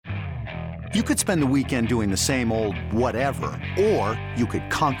You could spend the weekend doing the same old whatever, or you could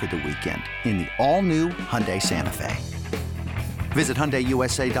conquer the weekend in the all-new Hyundai Santa Fe. Visit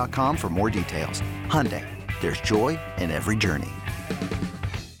HyundaiUSA.com for more details. Hyundai, there's joy in every journey.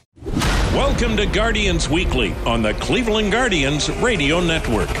 Welcome to Guardians Weekly on the Cleveland Guardians Radio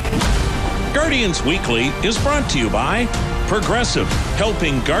Network. Guardians Weekly is brought to you by Progressive,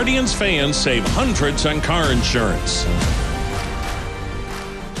 helping Guardians fans save hundreds on car insurance.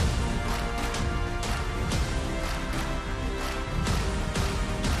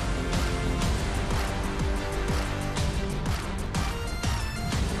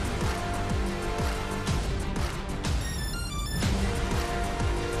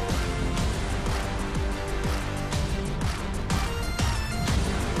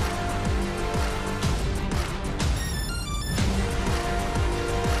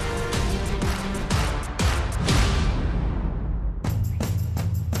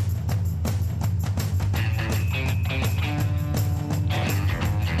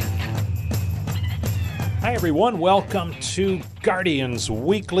 Hi, everyone. Welcome to Guardians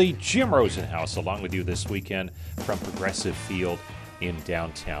Weekly. Jim Rosenhaus along with you this weekend from Progressive Field in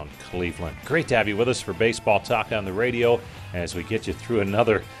downtown Cleveland. Great to have you with us for Baseball Talk on the radio as we get you through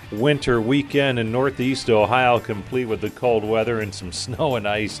another winter weekend in Northeast Ohio, complete with the cold weather and some snow and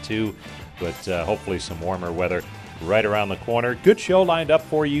ice, too, but hopefully some warmer weather right around the corner. Good show lined up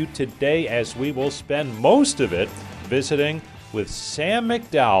for you today as we will spend most of it visiting with Sam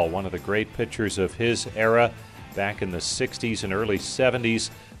McDowell, one of the great pitchers of his era back in the 60s and early 70s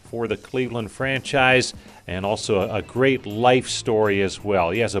for the Cleveland franchise, and also a great life story as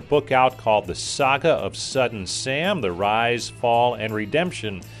well. He has a book out called The Saga of Sudden Sam, The Rise, Fall, and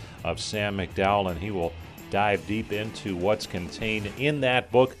Redemption of Sam McDowell, and he will dive deep into what's contained in that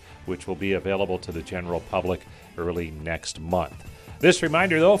book, which will be available to the general public early next month. This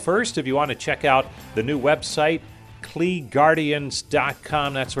reminder, though, first, if you want to check out the new website,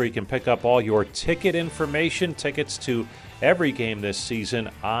 CleGuardians.com. That's where you can pick up all your ticket information. Tickets to every game this season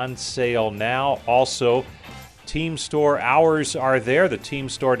on sale now. Also, team store hours are there. The team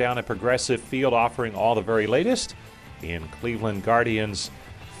store down at Progressive Field offering all the very latest in Cleveland Guardians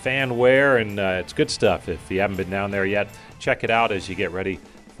fan wear, and it's good stuff. If you haven't been down there yet, check it out as you get ready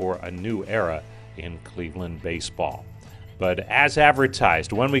for a new era in Cleveland baseball. But as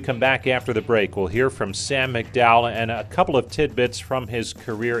advertised, when we come back after the break, we'll hear from Sam McDowell and a couple of tidbits from his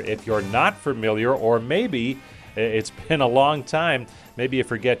career. If you're not familiar, or maybe it's been a long time, maybe you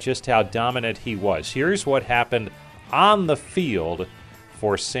forget just how dominant he was. Here's what happened on the field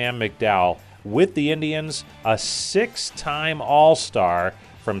for Sam McDowell with the Indians, a six-time All-Star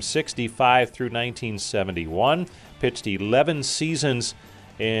from 65 through 1971, pitched 11 seasons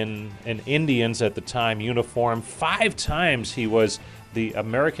in an Indians at the time uniform. 5 times he was the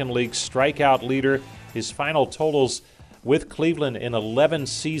American League strikeout leader. His final totals with Cleveland in 11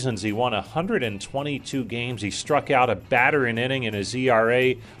 seasons, he won 122 games. He struck out a batter an inning, and his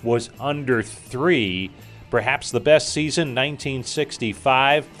ERA was under 3. Perhaps the best season,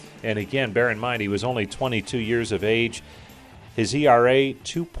 1965. And again, bear in mind, he was only 22 years of age. His ERA,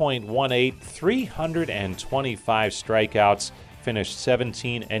 2.18, 325 strikeouts. Finished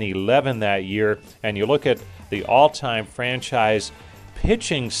 17-11 that year. And you look at the all-time franchise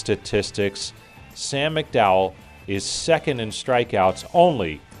pitching statistics, Sam McDowell is second in strikeouts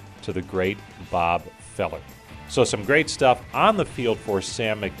only to the great Bob Feller. So some great stuff on the field for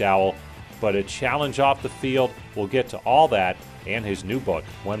Sam McDowell, but a challenge off the field. We'll get to all that and his new book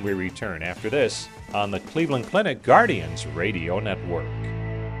when we return after this on the Cleveland Clinic Guardians Radio Network.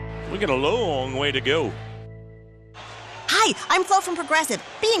 We got a long way to go. Hi, I'm Flo from Progressive.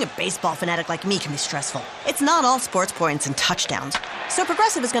 Being a baseball fanatic like me can be stressful. It's not all sports points and touchdowns. So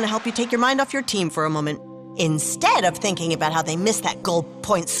Progressive is going to help you take your mind off your team for a moment. Instead of thinking about how they missed that goal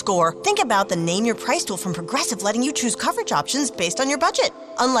point score, think about the Name Your Price tool from Progressive, letting you choose coverage options based on your budget,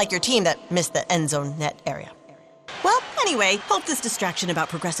 unlike your team that missed the end zone net area. Well, anyway, hope this distraction about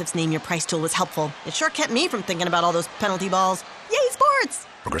Progressive's Name Your Price tool was helpful. It sure kept me from thinking about all those penalty balls. Yay, sports!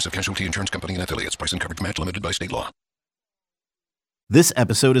 Progressive Casualty Insurance Company and Affiliates. Price and coverage match limited by state law. This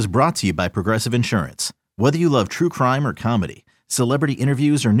episode is brought to you by Progressive Insurance. Whether you love true crime or comedy, celebrity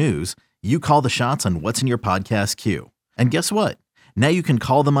interviews or news, you call the shots on what's in your podcast queue. And guess what? Now you can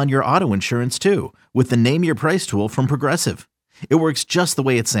call them on your auto insurance too with the Name Your Price tool from Progressive. It works just the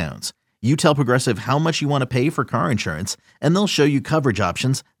way it sounds. You tell Progressive how much you want to pay for car insurance, and they'll show you coverage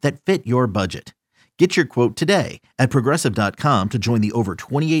options that fit your budget. Get your quote today at Progressive.com to join the over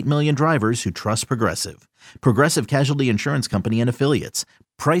 28 million drivers who trust Progressive. Progressive Casualty Insurance Company and Affiliates.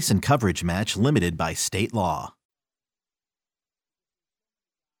 Price and coverage match limited by state law.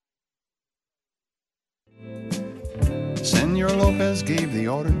 Senor Lopez gave the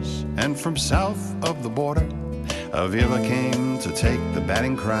orders, and from south of the border, Avila came to take the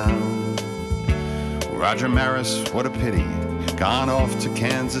batting crown. Roger Maris, what a pity, gone off to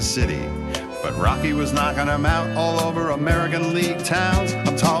Kansas City. But Rocky was knocking him out all over American League towns.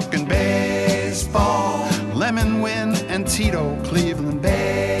 I'm talking baseball, Lemon, Wynn, and Tito. Cleveland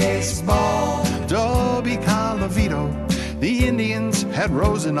baseball, Dobie, Colavito. The Indians had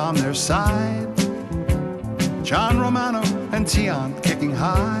Rosen on their side. John Romano and Tion kicking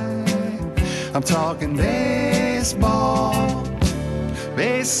high. I'm talking baseball,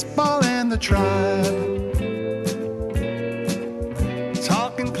 baseball and the Tribe.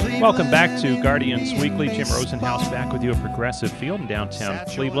 Welcome back to Guardians Weekly. Jim Rosenhaus back with you at Progressive Field in downtown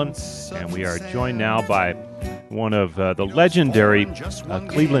Cleveland. And we are joined now by one of the legendary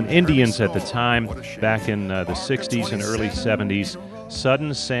Cleveland Indians at the time, back in the 60s and early 70s,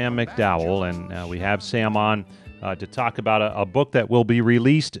 Sudden Sam McDowell. And we have Sam on to talk about a book that will be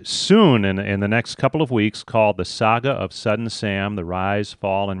released soon in the next couple of weeks called The Saga of Sudden Sam, The Rise,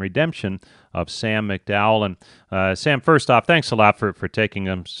 Fall, and Redemption of Sam McDowell. And Sam, first off, thanks a lot for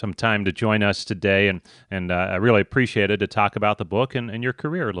taking some time to join us today, and I really appreciate it to talk about the book and your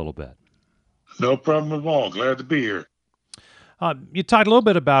career a little bit. No problem at all. Glad to be here. You talked a little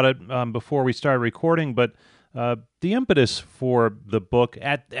bit about it before we started recording, but the impetus for the book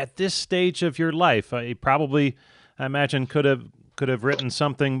at this stage of your life, you probably, I imagine, could have written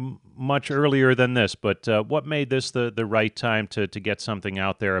something much earlier than this, but what made this the right time to get something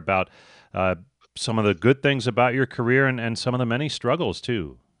out there about some of the good things about your career and some of the many struggles,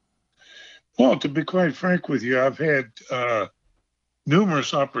 too? Well, to be quite frank with you, I've had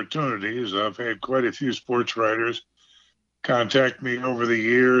numerous opportunities. I've had quite a few sports writers contact me over the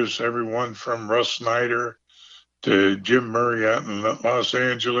years, everyone from Russ Snyder to Jim Murray out in Los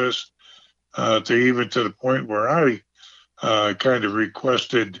Angeles, to even to the point where I kind of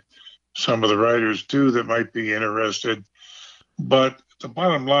requested some of the writers, too, that might be interested. But the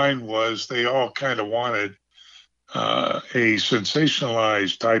bottom line was they all kind of wanted a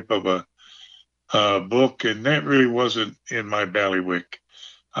sensationalized type of a book, and that really wasn't in my bailiwick.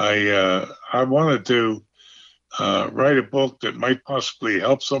 I wanted to write a book that might possibly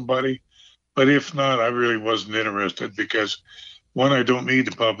help somebody, but if not, I really wasn't interested because, one, I don't need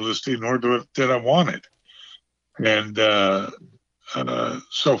the publicity, nor did I want it. And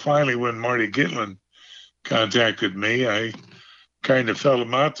so finally, when Marty Gitlin contacted me, I kind of felt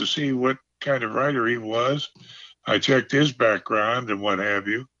him out to see what kind of writer he was. I checked his background and what have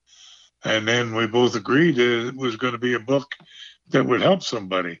you. And then we both agreed that it was going to be a book that would help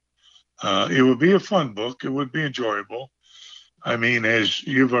somebody. It would be a fun book. It would be enjoyable. I mean, as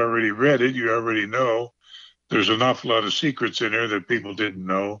you've already read it, you already know there's an awful lot of secrets in there that people didn't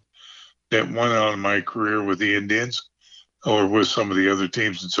know that went on in my career with the Indians or with some of the other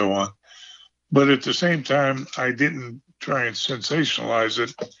teams and so on. But at the same time, I didn't try and sensationalize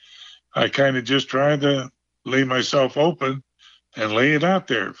it. I kind of just tried to lay myself open and lay it out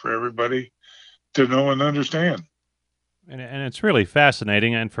there for everybody to know and understand. And it's really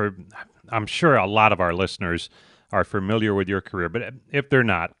fascinating, and I'm sure a lot of our listeners are familiar with your career, but if they're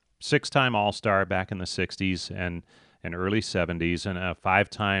not, 6-time All-Star back in the 60s and early 70s, and a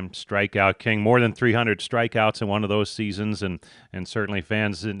 5-time strikeout king, more than 300 strikeouts in one of those seasons, and certainly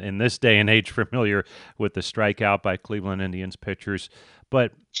fans in this day and age familiar with the strikeout by Cleveland Indians pitchers.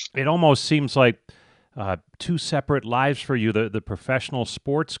 But it almost seems like two separate lives for you, the professional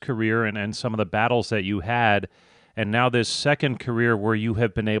sports career and some of the battles that you had, and now this second career where you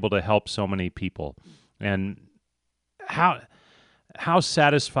have been able to help so many people. And how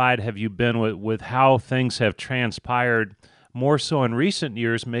satisfied have you been with how things have transpired, more so in recent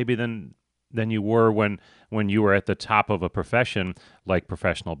years maybe than you were when you were at the top of a profession like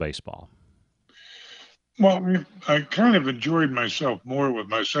professional baseball? Well, I kind of enjoyed myself more with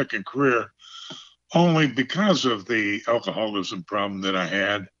my second career only because of the alcoholism problem that I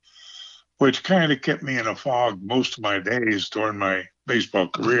had, which kind of kept me in a fog most of my days during my baseball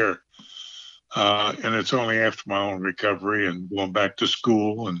career. And it's only after my own recovery and going back to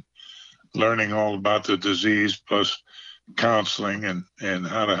school and learning all about the disease, plus counseling and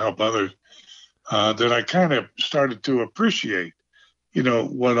how to help others, that I kind of started to appreciate,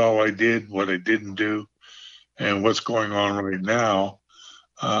 what all I did, what I didn't do, and what's going on right now.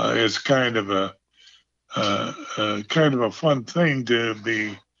 It's kind of a fun thing to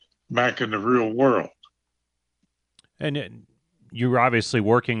be back in the real world. And you're obviously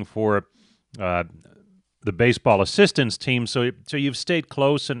working for the baseball assistance team, so you've stayed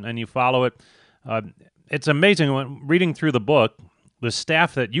close and you follow it. It's amazing when reading through the book, the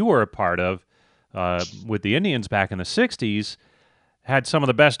staff that you were a part of with the Indians back in the 60s, had some of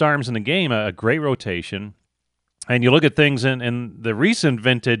the best arms in the game, a great rotation. And you look at things in the recent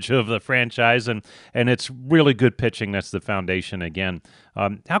vintage of the franchise, and it's really good pitching. That's the foundation again.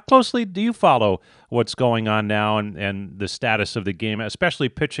 How closely do you follow what's going on now and the status of the game, especially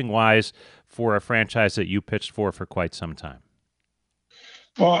pitching-wise, for a franchise that you pitched for quite some time?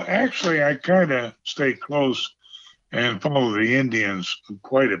 Well, actually, I kind of stay close and follow the Indians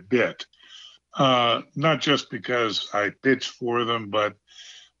quite a bit. Not just because I pitched for them, but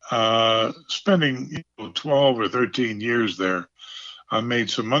spending 12 or 13 years there, I made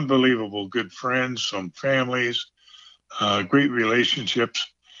some unbelievable good friends, some families, great relationships,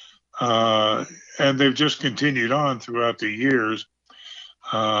 and they've just continued on throughout the years.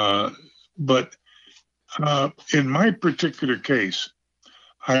 But in my particular case,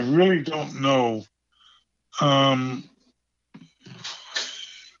 I really don't know,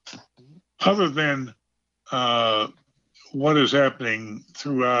 other than what is happening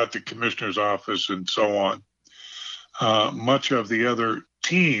throughout the commissioner's office and so on. Much of the other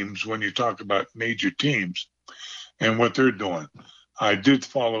teams, when you talk about major teams and what they're doing, I did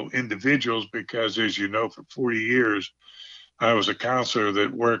follow individuals because, as you know, for 40 years, I was a counselor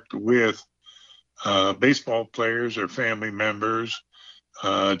that worked with baseball players or family members,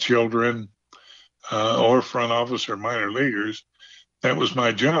 children, or front office or minor leaguers. That was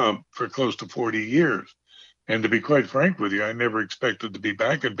my job for close to 40 years. And to be quite frank with you, I never expected to be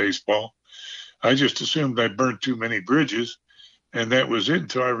back in baseball. I just assumed I burnt too many bridges, and that was it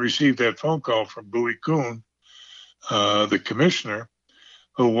until I received that phone call from Bowie Kuhn, the commissioner,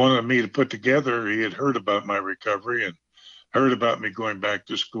 who wanted me to put together. He had heard about my recovery and heard about me going back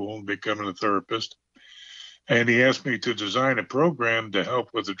to school and becoming a therapist. And he asked me to design a program to help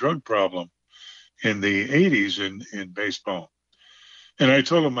with the drug problem in the 80s in baseball. And I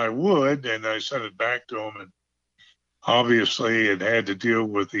told him I would, and I sent it back to him. And obviously, it had to deal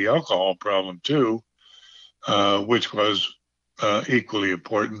with the alcohol problem too, which was equally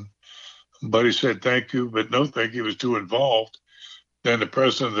important. But he said, thank you, but no thank you. He was too involved. Then the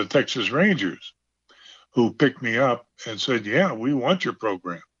president of the Texas Rangers, who picked me up and said, yeah, we want your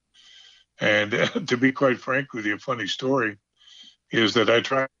program. And to be quite frank with you, a funny story is that I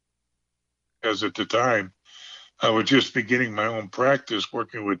tried, because at the time, I was just beginning my own practice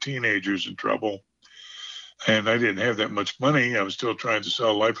working with teenagers in trouble. And I didn't have that much money. I was still trying to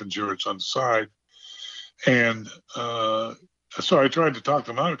sell life insurance on the side. And so I tried to talk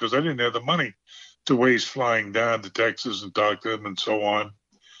them out because I didn't have the money to waste flying down to Texas and talk to them and so on.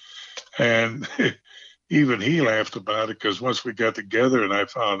 And even he laughed about it because once we got together and I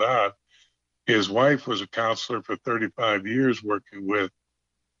found out his wife was a counselor for 35 years working with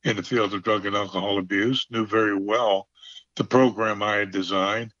in the field of drug and alcohol abuse, knew very well the program I had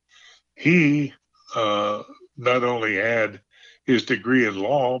designed. He not only had his degree in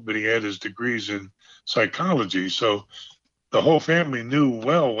law, but he had his degrees in psychology. So the whole family knew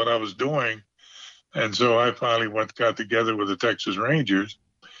well what I was doing. And so I finally got together with the Texas Rangers.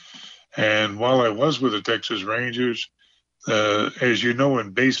 And while I was with the Texas Rangers, as you know,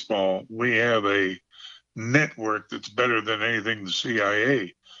 in baseball, we have a network that's better than anything the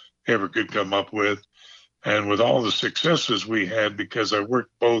CIA ever could come up with. And with all the successes we had, because I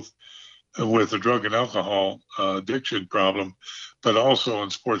worked both with the drug and alcohol addiction problem, but also in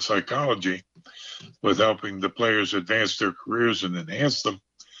sports psychology with helping the players advance their careers and enhance them.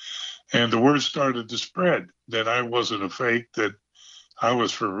 And the word started to spread that I wasn't a fake, that I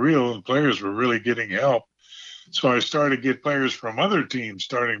was for real, and players were really getting help. So I started to get players from other teams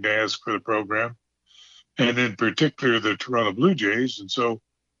starting to ask for the program, and in particular the Toronto Blue Jays. And so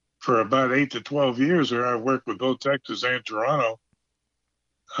for about 8 to 12 years there, I worked with both Texas and Toronto.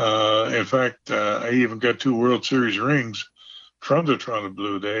 In fact, I even got 2 World Series rings from the Toronto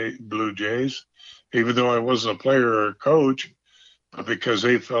Blue Jays, even though I wasn't a player or a coach, but because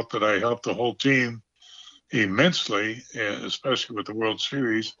they felt that I helped the whole team immensely, especially with the World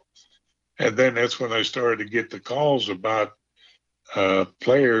Series. And then that's when I started to get the calls about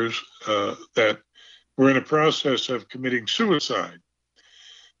players that were in a process of committing suicide.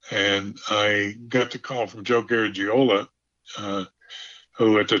 And I got the call from Joe Garagiola,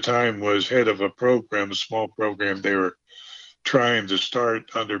 who at the time was head of a program, a small program they were trying to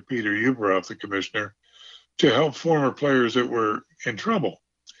start under Peter Ueberroth, the commissioner, to help former players that were in trouble.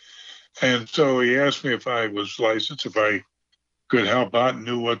 And so he asked me if I was licensed, if I could help out and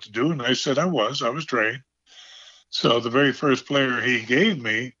knew what to do. And I said I was trained. So the very first player he gave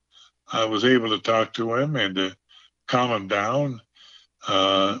me, I was able to talk to him and to calm him down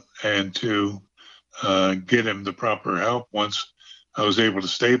and to get him the proper help once I was able to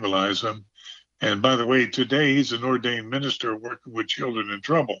stabilize him. And by the way, today he's an ordained minister working with children in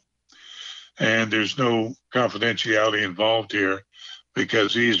trouble. And there's no confidentiality involved here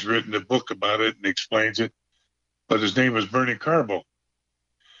because he's written a book about it and explains it. But his name is Bernie Carbo.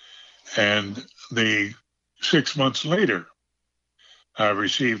 And 6 months later, I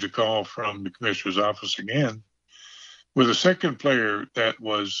received a call from the commissioner's office again with a second player that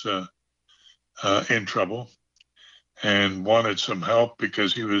was in trouble and wanted some help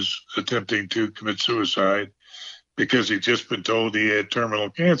because he was attempting to commit suicide because he'd just been told he had terminal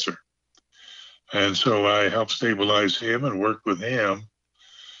cancer. And so I helped stabilize him and work with him.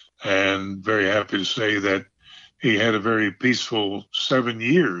 And very happy to say that he had a very peaceful 7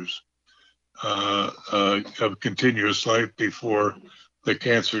 years of continuous life before the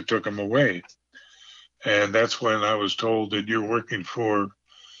cancer took him away. And that's when I was told that you're working for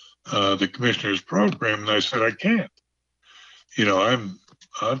the commissioner's program. And I said, I can't. You know,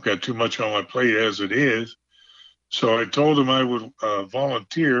 I've got too much on my plate as it is. So I told him I would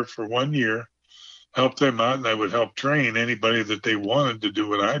volunteer for 1 year, help them out, and I would help train anybody that they wanted to do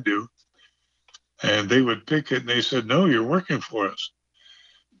what I do. And they would pick it, and they said, no, you're working for us.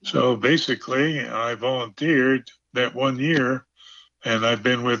 So basically, I volunteered that 1 year, and I've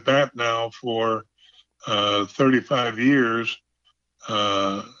been with BAT now for 35 years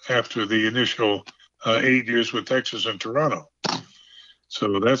after the initial 8 years with Texas and Toronto.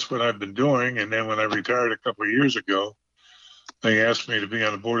 So that's what I've been doing. And then when I retired a couple of years ago, they asked me to be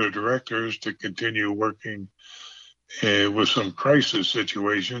on the board of directors to continue working with some crisis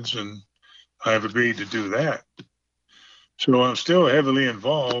situations, and I've agreed to do that. So I'm still heavily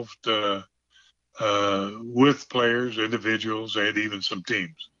involved with players, individuals, and even some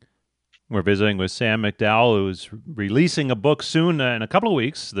teams. We're visiting with Sam McDowell, who's releasing a book soon in a couple of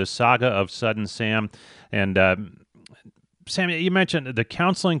weeks, The Saga of Sudden Sam. And Sam, you mentioned the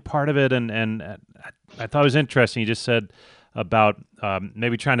counseling part of it, and I thought it was interesting. You just said about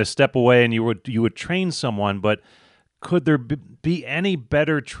maybe trying to step away and you would train someone, but could there be any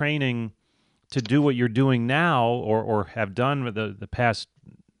better training to do what you're doing now or have done with the past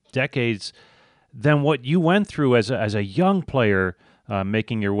decades than what you went through as a young player,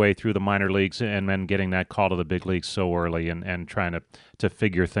 making your way through the minor leagues and then getting that call to the big leagues so early and trying to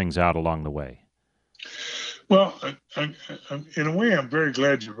figure things out along the way? Well, in a way, I'm very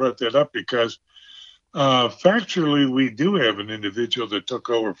glad you brought that up because factually, we do have an individual that took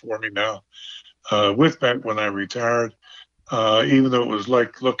over for me now with that when I retired, even though it was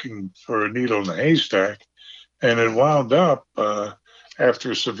like looking for a needle in a haystack. And it wound up,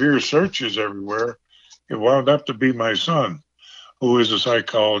 after severe searches everywhere, it wound up to be my son, who is a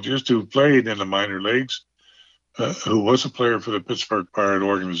psychologist who played in the minor leagues, who was a player for the Pittsburgh Pirate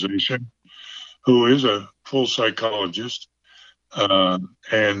organization, who is a full psychologist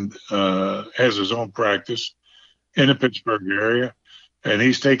and has his own practice in the Pittsburgh area. And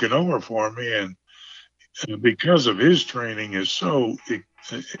he's taken over for me. And because of his training is so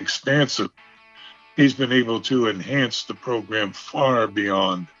expansive, he's been able to enhance the program far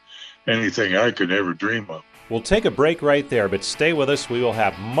beyond anything I could ever dream of. We'll take a break right there, but stay with us. We will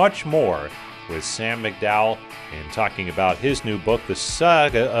have much more with Sam McDowell and talking about his new book, The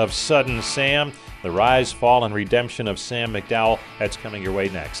Saga of Sudden Sam, The Rise, Fall, and Redemption of Sam McDowell. That's coming your way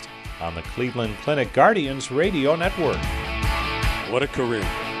next on the Cleveland Clinic Guardians Radio Network. What a career.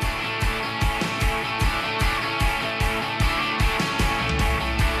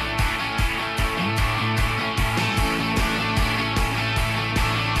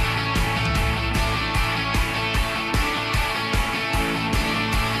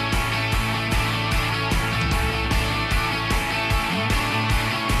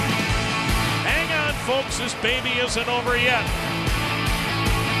 This baby isn't over yet.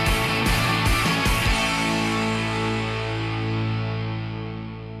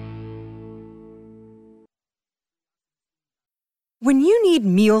 When you need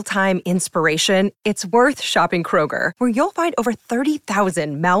mealtime inspiration, it's worth shopping Kroger, where you'll find over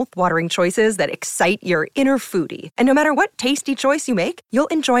 30,000 mouth-watering choices that excite your inner foodie. And no matter what tasty choice you make, you'll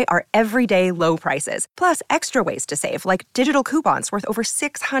enjoy our everyday low prices, plus extra ways to save, like digital coupons worth over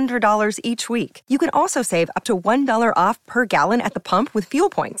 $600 each week. You can also save up to $1 off per gallon at the pump with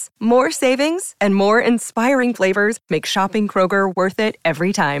fuel points. More savings and more inspiring flavors make shopping Kroger worth it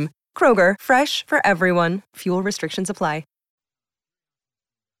every time. Kroger, fresh for everyone. Fuel restrictions apply.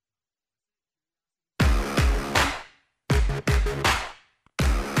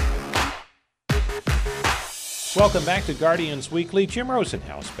 Welcome back to Guardians Weekly. Jim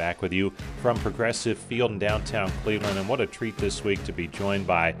Rosenhaus back with you from Progressive Field in downtown Cleveland. And what a treat this week to be joined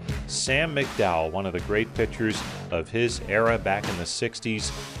by Sam McDowell, one of the great pitchers of his era back in the 60s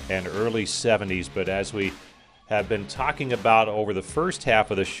and early 70s. But as we have been talking about over the first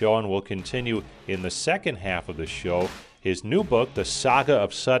half of the show, and will continue in the second half of the show, his new book, The Saga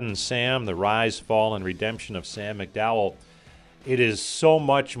of Sudden Sam, The Rise, Fall, and Redemption of Sam McDowell. It is so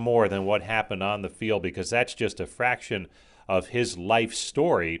much more than what happened on the field, because that's just a fraction of his life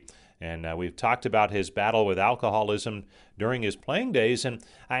story. And we've talked about his battle with alcoholism during his playing days. And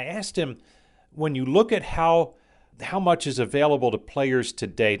I asked him, when you look at how much is available to players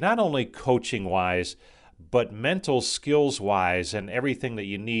today, not only coaching-wise, but mental skills-wise, and everything that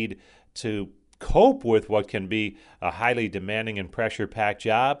you need to cope with what can be a highly demanding and pressure-packed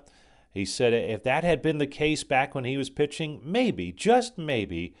job, he said if that had been the case back when he was pitching, maybe, just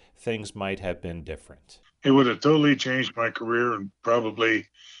maybe, things might have been different. It would have totally changed my career and probably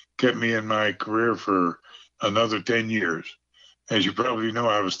kept me in my career for another 10 years. As you probably know,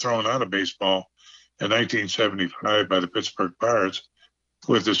 I was thrown out of baseball in 1975 by the Pittsburgh Pirates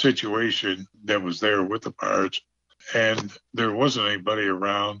with the situation that was there with the Pirates. And there wasn't anybody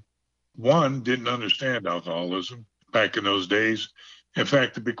around. One, didn't understand alcoholism back in those days. In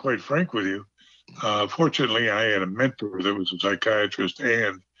fact, to be quite frank with you, fortunately, I had a mentor that was a psychiatrist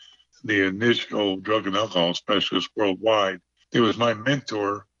and the initial drug and alcohol specialist worldwide. It was my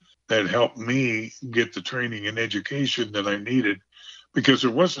mentor that helped me get the training and education that I needed, because there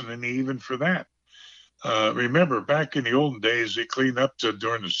wasn't any even for that. Remember, back in the olden days, they cleaned up to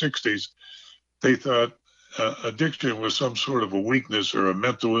during the 60s, they thought addiction was some sort of a weakness or a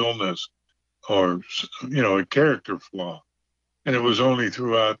mental illness or, a character flaw. And it was only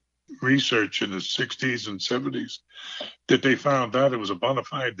throughout research in the 60s and 70s that they found out it was a bona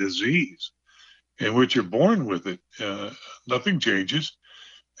fide disease in which you're born with it. Nothing changes.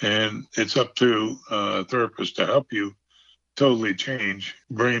 And it's up to therapists to help you totally change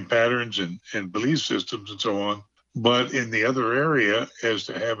brain patterns and belief systems and so on. But in the other area, as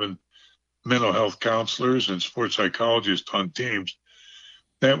to having mental health counselors and sports psychologists on teams,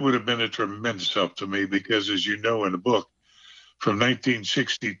 that would have been a tremendous help to me, because as you know in the book, from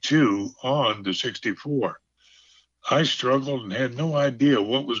 1962 on to 64, I struggled and had no idea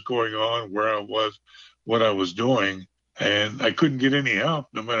what was going on, where I was, what I was doing, and I couldn't get any help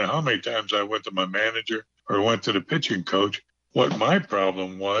no matter how many times I went to my manager or went to the pitching coach. What my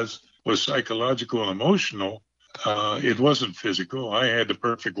problem was psychological and emotional. It wasn't physical. I had the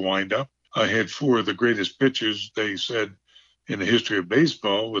perfect windup. I had four of the greatest pitchers, they said, in the history of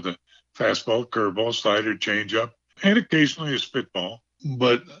baseball, with a fastball, curveball, slider, changeup, and occasionally a spitball.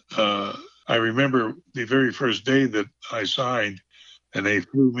 But I remember the very first day that I signed, and they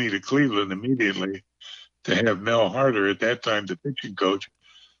flew me to Cleveland immediately to have Mel Harder, at that time the pitching coach,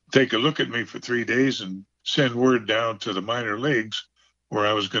 take a look at me for 3 days and send word down to the minor leagues where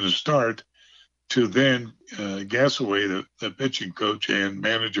I was going to start, to then Gasaway, the pitching coach and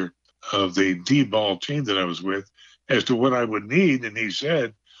manager of the D-ball team that I was with, as to what I would need. And he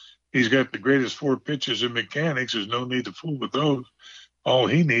said, he's got the greatest four pitches in mechanics. There's no need to fool with those. All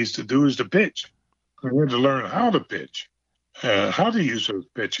he needs to do is to pitch. I had to learn how to pitch, how to use those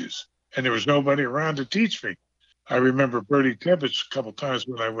pitches. And there was nobody around to teach me. I remember Bertie Tebbetts a couple times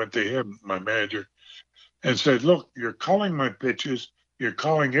when I went to him, my manager, and said, look, you're calling my pitches. You're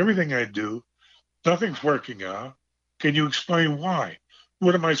calling everything I do. Nothing's working out. Can you explain why?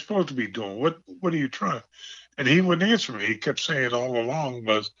 What am I supposed to be doing? What are you trying? And he wouldn't answer me. He kept saying all along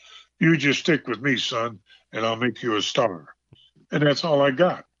was, you just stick with me, son, and I'll make you a star. And that's all I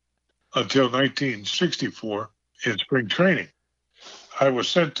got until 1964 in spring training. I was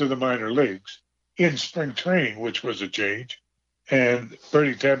sent to the minor leagues in spring training, which was a change. And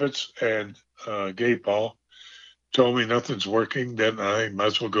Bertie Tebbetts and Gay Paul told me nothing's working, then I might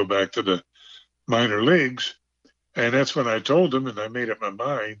as well go back to the minor leagues. And that's when I told them, and I made up my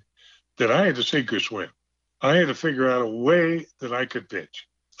mind, that I had to sink or swim. I had to figure out a way that I could pitch.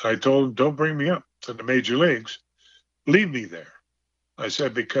 I told them, don't bring me up to the major leagues. Leave me there. I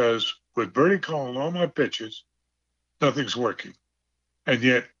said, because with Bertie calling all my pitches, nothing's working. And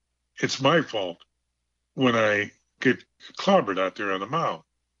yet it's my fault when I get clobbered out there on the mound.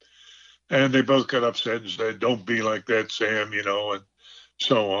 And they both got upset and said, don't be like that, Sam, and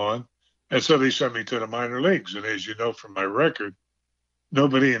so on. And so they sent me to the minor leagues. And as you know from my record,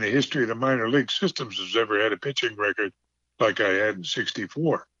 nobody in the history of the minor league systems has ever had a pitching record like I had in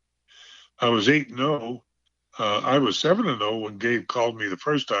 64. I was 8-0. I was 7-0 when Gabe called me the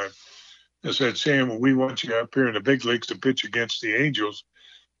first time and said, Sam, we want you up here in the big leagues to pitch against the Angels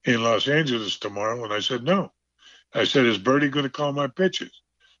in Los Angeles tomorrow. And I said, no. I said, is Bertie going to call my pitches?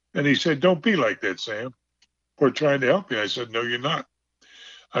 And he said, don't be like that, Sam. We're trying to help you. I said, no, you're not.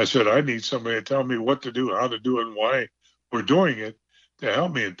 I said, I need somebody to tell me what to do, how to do it, and why we're doing it to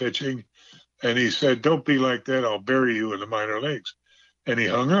help me in pitching. And he said, don't be like that. I'll bury you in the minor leagues. And he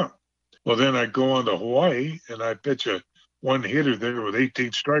hung up. Well, then I go on to Hawaii, and I pitch a one-hitter there with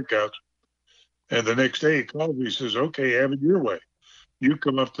 18 strikeouts. And the next day he calls me, he says, okay, have it your way. You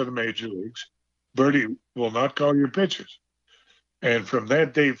come up to the major leagues. Bertie will not call your pitches. And from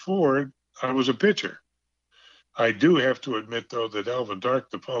that day forward, I was a pitcher. I do have to admit, though, that Alvin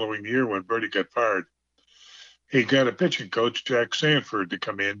Dark, the following year when Bertie got fired, he got a pitching coach, Jack Sanford, to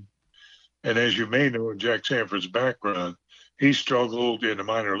come in. And as you may know, in Jack Sanford's background, he struggled in the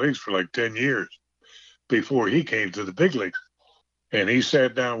minor leagues for like 10 years before he came to the big leagues. And he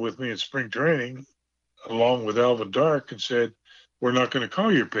sat down with me in spring training, along with Alvin Dark, and said, we're not going to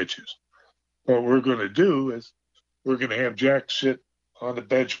call your pitches. What we're going to do is we're going to have Jack sit on the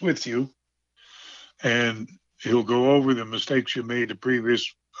bench with you, and he'll go over the mistakes you made the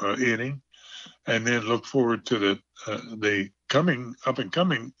previous inning, and then look forward to the coming up and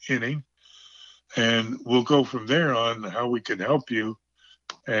coming inning, and we'll go from there on how we can help you.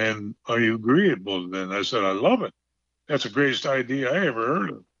 And are you agreeable? Then I said, I love it. That's the greatest idea I ever heard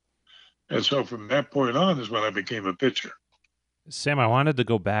of. And so from that point on is when I became a pitcher. Sam, I wanted to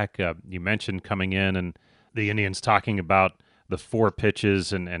go back. You mentioned coming in and the Indians talking about the 4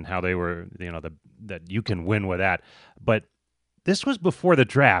 pitches and how they were, that you can win with that. But this was before the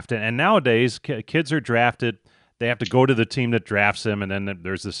draft. And nowadays, kids are drafted. They have to go to the team that drafts them, and then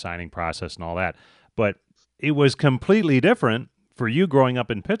there's the signing process and all that. But it was completely different for you growing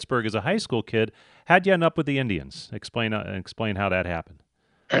up in Pittsburgh as a high school kid. How'd you end up with the Indians? Explain how that happened.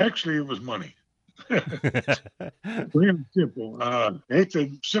 Actually, it was money. Plain and simple. I hate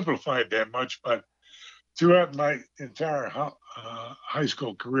to simplify it that much, but throughout my entire high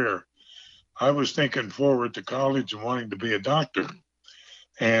school career, I was thinking forward to college and wanting to be a doctor.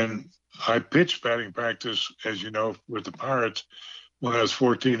 And I pitched batting practice, as you know, with the Pirates when I was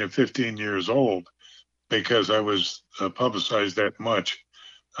 14 and 15 years old, because I was publicized that much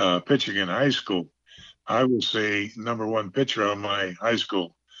pitching in high school. I was the number 1 pitcher on my high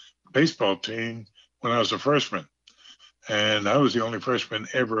school baseball team when I was a freshman. And I was the only freshman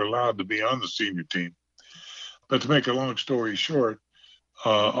ever allowed to be on the senior team. But to make a long story short,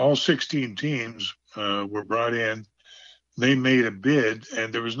 all 16 teams were brought in. They made a bid,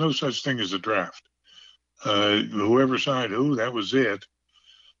 and there was no such thing as a draft. Whoever signed who, that was it.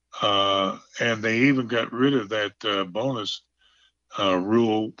 And they even got rid of that bonus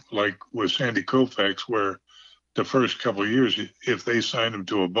rule, like with Sandy Koufax, where the first couple of years, if they signed him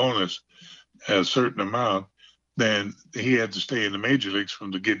to a bonus, a certain amount, then he had to stay in the major leagues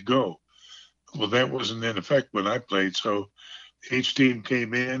from the get-go. Well, that wasn't in effect when I played. So each team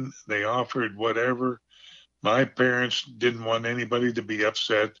came in, they offered whatever. My parents didn't want anybody to be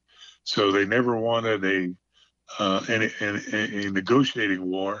upset, so they never wanted a negotiating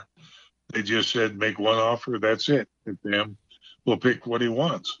war. They just said, make one offer, that's it. And them will pick what he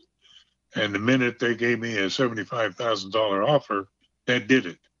wants. And the minute they gave me a $75,000 offer, that did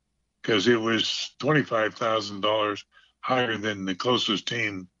it, because it was $25,000 higher than the closest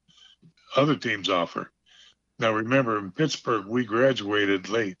team, other teams offer. Now, remember, in Pittsburgh, we graduated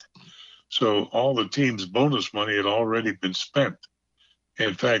late. So all the team's bonus money had already been spent.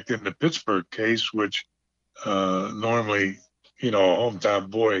 In fact, in the Pittsburgh case, which normally, a hometown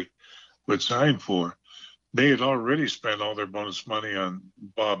boy would sign for, they had already spent all their bonus money on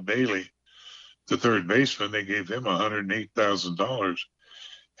Bob Bailey, the third baseman. They gave him $108,000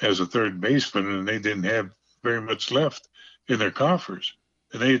 as a third baseman, and they didn't have very much left in their coffers.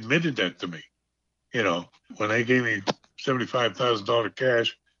 And they admitted that to me. When they gave me $75,000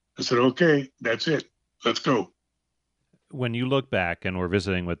 cash, I said, okay, that's it. Let's go. When you look back, and we're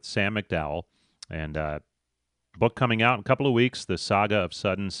visiting with Sam McDowell, and book coming out in a couple of weeks, The Saga of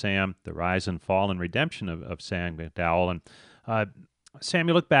Sudden Sam, The Rise and Fall and Redemption of Sam McDowell. And Sam,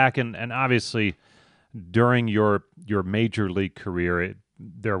 you look back, and obviously during your major league career,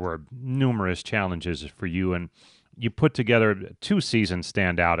 there were numerous challenges for you, and you put together 2 seasons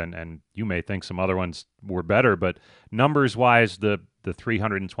stand out, and you may think some other ones were better, but numbers-wise, the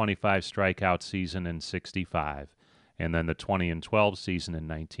 325 strikeout season in 65, and then the 20-12 season in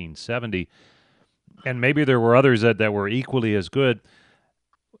 1970. And maybe there were others that were equally as good.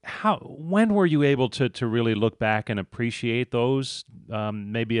 When were you able to really look back and appreciate those,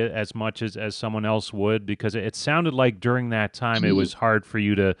 maybe as much as someone else would? Because it sounded like during that time it was hard for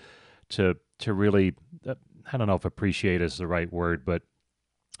you to really, I don't know if appreciate is the right word, but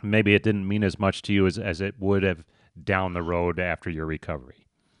maybe it didn't mean as much to you as it would have down the road after your recovery?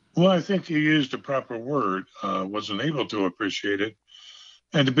 Well, I think you used the proper word. Wasn't able to appreciate it.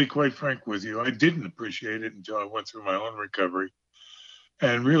 And to be quite frank with you, I didn't appreciate it until I went through my own recovery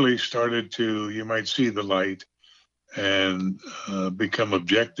and really started to, you might see the light and become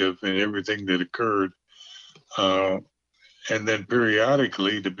objective in everything that occurred. And then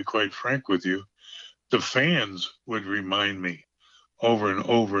periodically, to be quite frank with you, the fans would remind me over and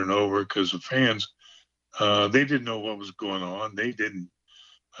over and over, because the fans, they didn't know what was going on. They didn't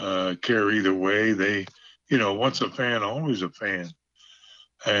care either way. They, once a fan, always a fan.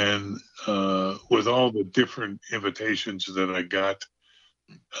 And with all the different invitations that I got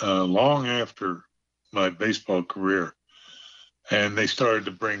long after my baseball career, and they started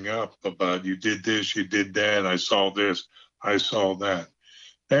to bring up about, you did this, you did that, I saw this, I saw that.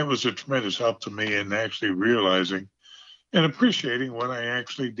 That was a tremendous help to me in actually realizing and appreciating what I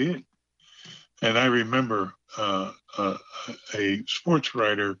actually did. And I remember a sports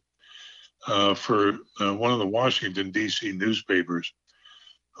writer for one of the Washington, D.C. newspapers,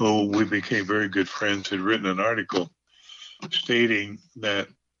 who we became very good friends, had written an article stating that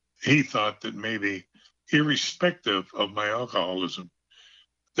he thought that maybe, irrespective of my alcoholism,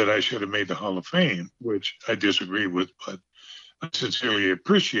 that I should have made the Hall of Fame, which I disagree with, but I sincerely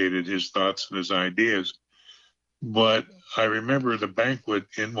appreciated his thoughts and his ideas. But I remember the banquet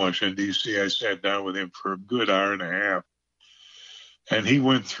in Washington, D.C., I sat down with him for a good hour and a half, and he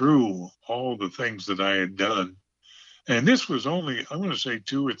went through all the things that I had done. And this was only, I'm going to say,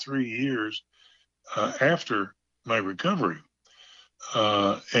 2 or 3 years after my recovery.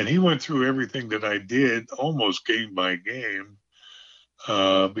 And he went through everything that I did almost game by game,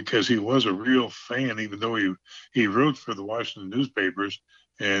 because he was a real fan, even though he wrote for the Washington newspapers,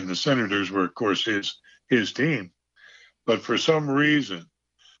 and the Senators were, of course, his team. But for some reason,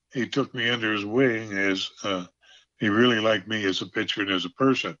 he took me under his wing, as he really liked me as a pitcher and as a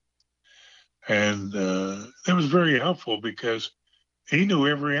person. And that was very helpful, because he knew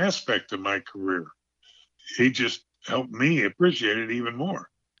every aspect of my career. He just helped me appreciate it even more.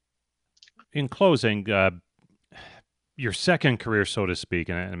 In closing, your second career, so to speak,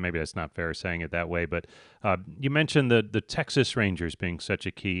 and maybe that's not fair saying it that way, but you mentioned the Texas Rangers being such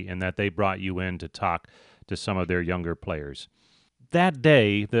a key, and that they brought you in to talk to some of their younger players. That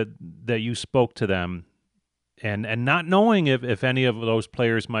day that you spoke to them, and not knowing if any of those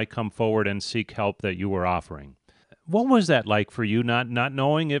players might come forward and seek help that you were offering, what was that like for you, not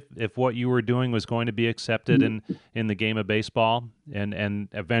knowing if what you were doing was going to be accepted in the game of baseball? And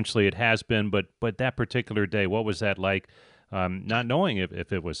eventually it has been, but that particular day, what was that like, not knowing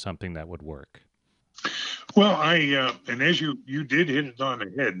if it was something that would work? Well, and as you did hit it on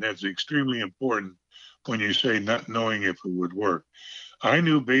the head, and that's extremely important when you say not knowing if it would work. I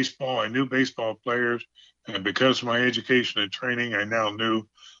knew baseball, I knew baseball players, and because of my education and training, I now knew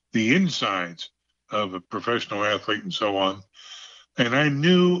the insides of a professional athlete and so on. And I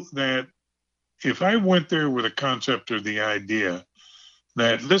knew that if I went there with a concept or the idea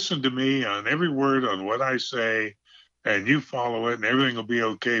that listen to me on every word on what I say, and you follow it and everything will be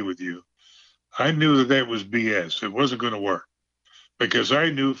okay with you, I knew that was BS. It wasn't going to work, because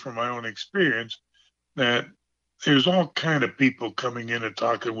I knew from my own experience that there's all kind of people coming in and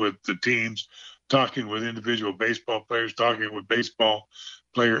talking with the teams, talking with individual baseball players, talking with baseball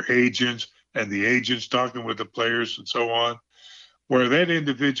player agents, and the agents talking with the players and so on, where that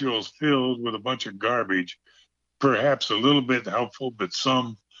individual is filled with a bunch of garbage, perhaps a little bit helpful, but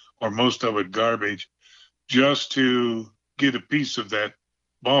some or most of it garbage, just to get a piece of that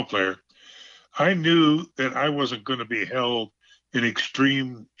ball player. I knew that I wasn't going to be held in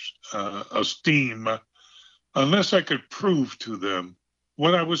extreme esteem unless I could prove to them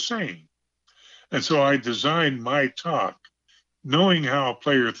what I was saying. And so I designed my talk knowing how a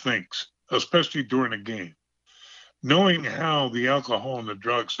player thinks, especially during a game, knowing how the alcohol and the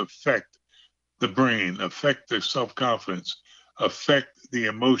drugs affect the brain, affect the self-confidence, affect the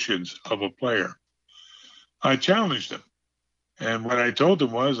emotions of a player. I challenged them. And what I told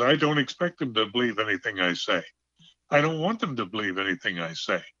them was, I don't expect them to believe anything I say. I don't want them to believe anything I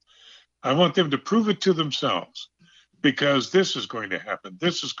say. I want them to prove it to themselves, because this is going to happen.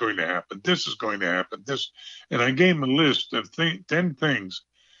 This is going to happen. This is going to happen. This, and I gave them a list of 10 things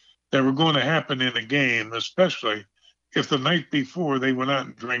that were going to happen in a game, especially if the night before they went out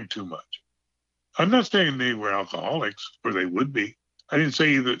and drank too much. I'm not saying they were alcoholics, or they would be. I didn't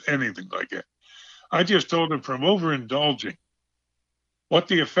say anything like that. I just told them from overindulging what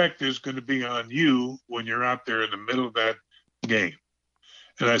the effect is going to be on you when you're out there in the middle of that game.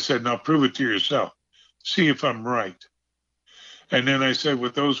 And I said, now prove it to yourself. See if I'm right. And then I said,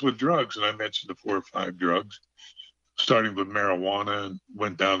 with those with drugs, and I mentioned the 4 or 5 drugs, starting with marijuana and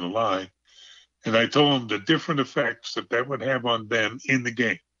went down the line. And I told them the different effects that would have on them in the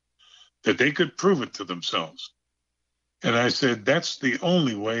game, that they could prove it to themselves. And I said, that's the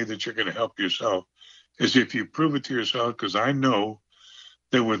only way that you're going to help yourself, is if you prove it to yourself, because I know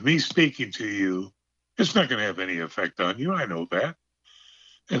that with me speaking to you, it's not going to have any effect on you. I know that.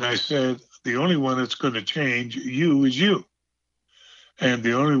 And I said, the only one that's going to change you is you. And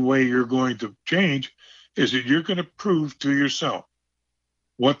the only way you're going to change is that you're going to prove to yourself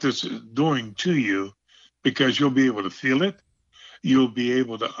what this is doing to you, because you'll be able to feel it. You'll be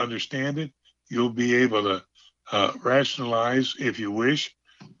able to understand it. You'll be able to rationalize if you wish,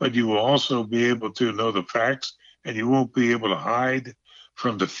 but you will also be able to know the facts, and you won't be able to hide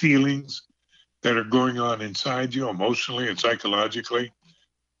from the feelings that are going on inside you emotionally and psychologically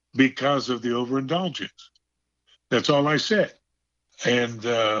because of the overindulgence. That's all I said. And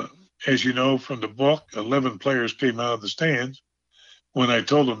as you know from the book, 11 players came out of the stands. When I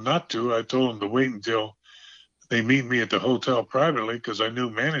told them not to, I told them to wait until they meet me at the hotel privately, because I knew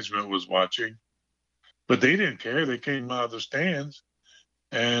management was watching. But they didn't care. They came out of the stands,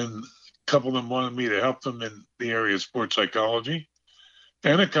 and a couple of them wanted me to help them in the area of sports psychology.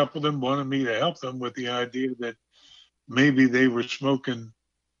 And a couple of them wanted me to help them with the idea that maybe they were smoking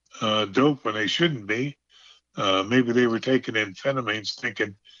dope when they shouldn't be. Maybe they were taking amphetamines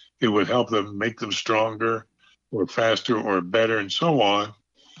thinking it would help them, make them stronger or faster or better, and so on.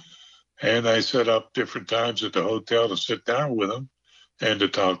 And I set up different times at the hotel to sit down with them and to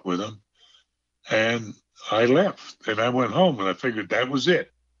talk with them. And I left and I went home, and I figured that was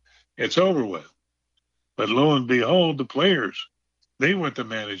it. It's over with. But lo and behold, the players, they went to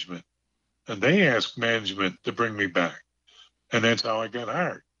management and they asked management to bring me back. And that's how I got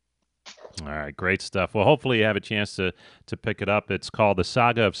hired. All right, great stuff. Well, hopefully you have a chance to pick it up. It's called The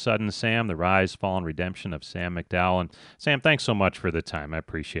Saga of Sudden Sam, The Rise, Fall, and Redemption of Sam McDowell. And Sam, thanks so much for the time. I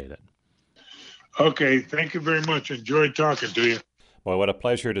appreciate it. Okay, thank you very much. Enjoyed talking to you. Boy, what a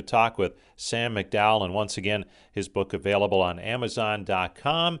pleasure to talk with Sam McDowell. And once again, his book available on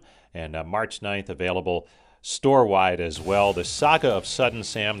Amazon.com, and March 9th available store-wide as well. The Saga of Sudden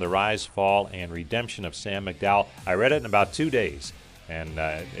Sam, The Rise, Fall, and Redemption of Sam McDowell. I read it in about 2 days. And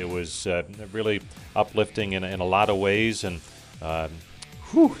it was really uplifting in a lot of ways, and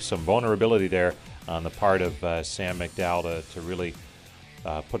some vulnerability there on the part of Sam McDowell to really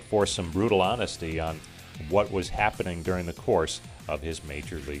put forth some brutal honesty on what was happening during the course of his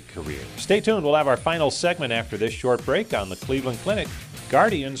major league career. Stay tuned. We'll have our final segment after this short break on the Cleveland Clinic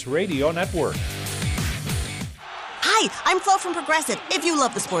Guardians Radio Network. Hi, I'm Flo from Progressive. If you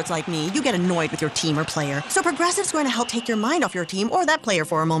love the sports like me, you get annoyed with your team or player. So Progressive's going to help take your mind off your team or that player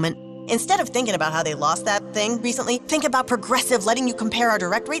for a moment. Instead of thinking about how they lost that thing recently, think about Progressive letting you compare our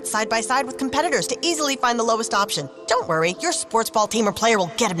direct rates side by side with competitors to easily find the lowest option. Don't worry, your sports ball team or player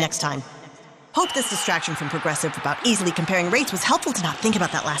will get him next time. Hope this distraction from Progressive about easily comparing rates was helpful to not think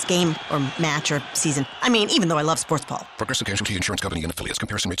about that last game or match or season. I mean, even though I love sports ball. Progressive Casualty Insurance Company and affiliates.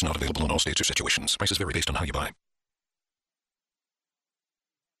 Comparison rates not available in all states or situations. Prices vary based on how you buy.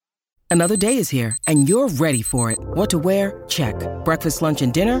 Another day is here, and you're ready for it. What to wear? Check. Breakfast, lunch,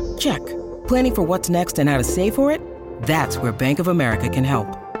 and dinner? Check. Planning for what's next and how to save for it? That's where Bank of America can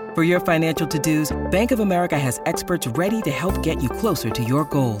help. For your financial to-dos, Bank of America has experts ready to help get you closer to your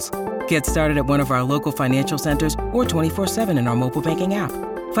goals. Get started at one of our local financial centers or 24/7 in our mobile banking app.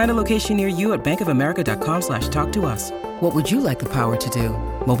 Find a location near you at bankofamerica.com/talktous. What would you like the power to do?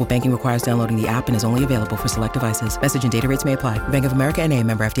 Mobile banking requires downloading the app and is only available for select devices. Message and data rates may apply. Bank of America N.A.,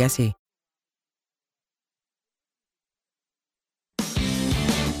 member FDIC.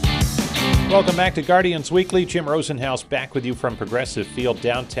 Welcome back to Guardians Weekly. Jim Rosenhaus back with you from Progressive Field,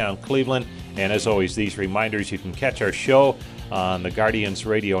 downtown Cleveland. And as always, these reminders, you can catch our show on the Guardians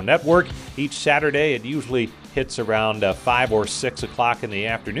Radio Network. Each Saturday, it usually hits around 5 or 6 o'clock in the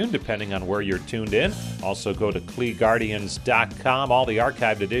afternoon, depending on where you're tuned in. Also, go to CleGuardians.com. All the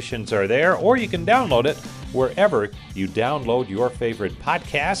archived editions are there, or you can download it wherever you download your favorite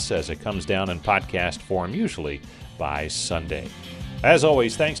podcasts, as it comes down in podcast form, usually by Sunday. As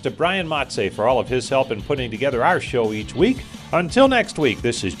always, thanks to Brian Motze for all of his help in putting together our show each week. Until next week,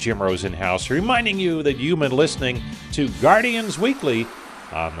 this is Jim Rosenhaus reminding you that you've been listening to Guardians Weekly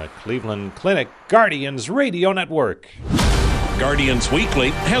on the Cleveland Clinic Guardians Radio Network. Guardians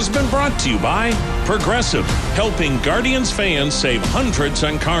Weekly has been brought to you by Progressive, helping Guardians fans save hundreds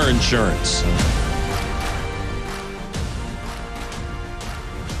on car insurance.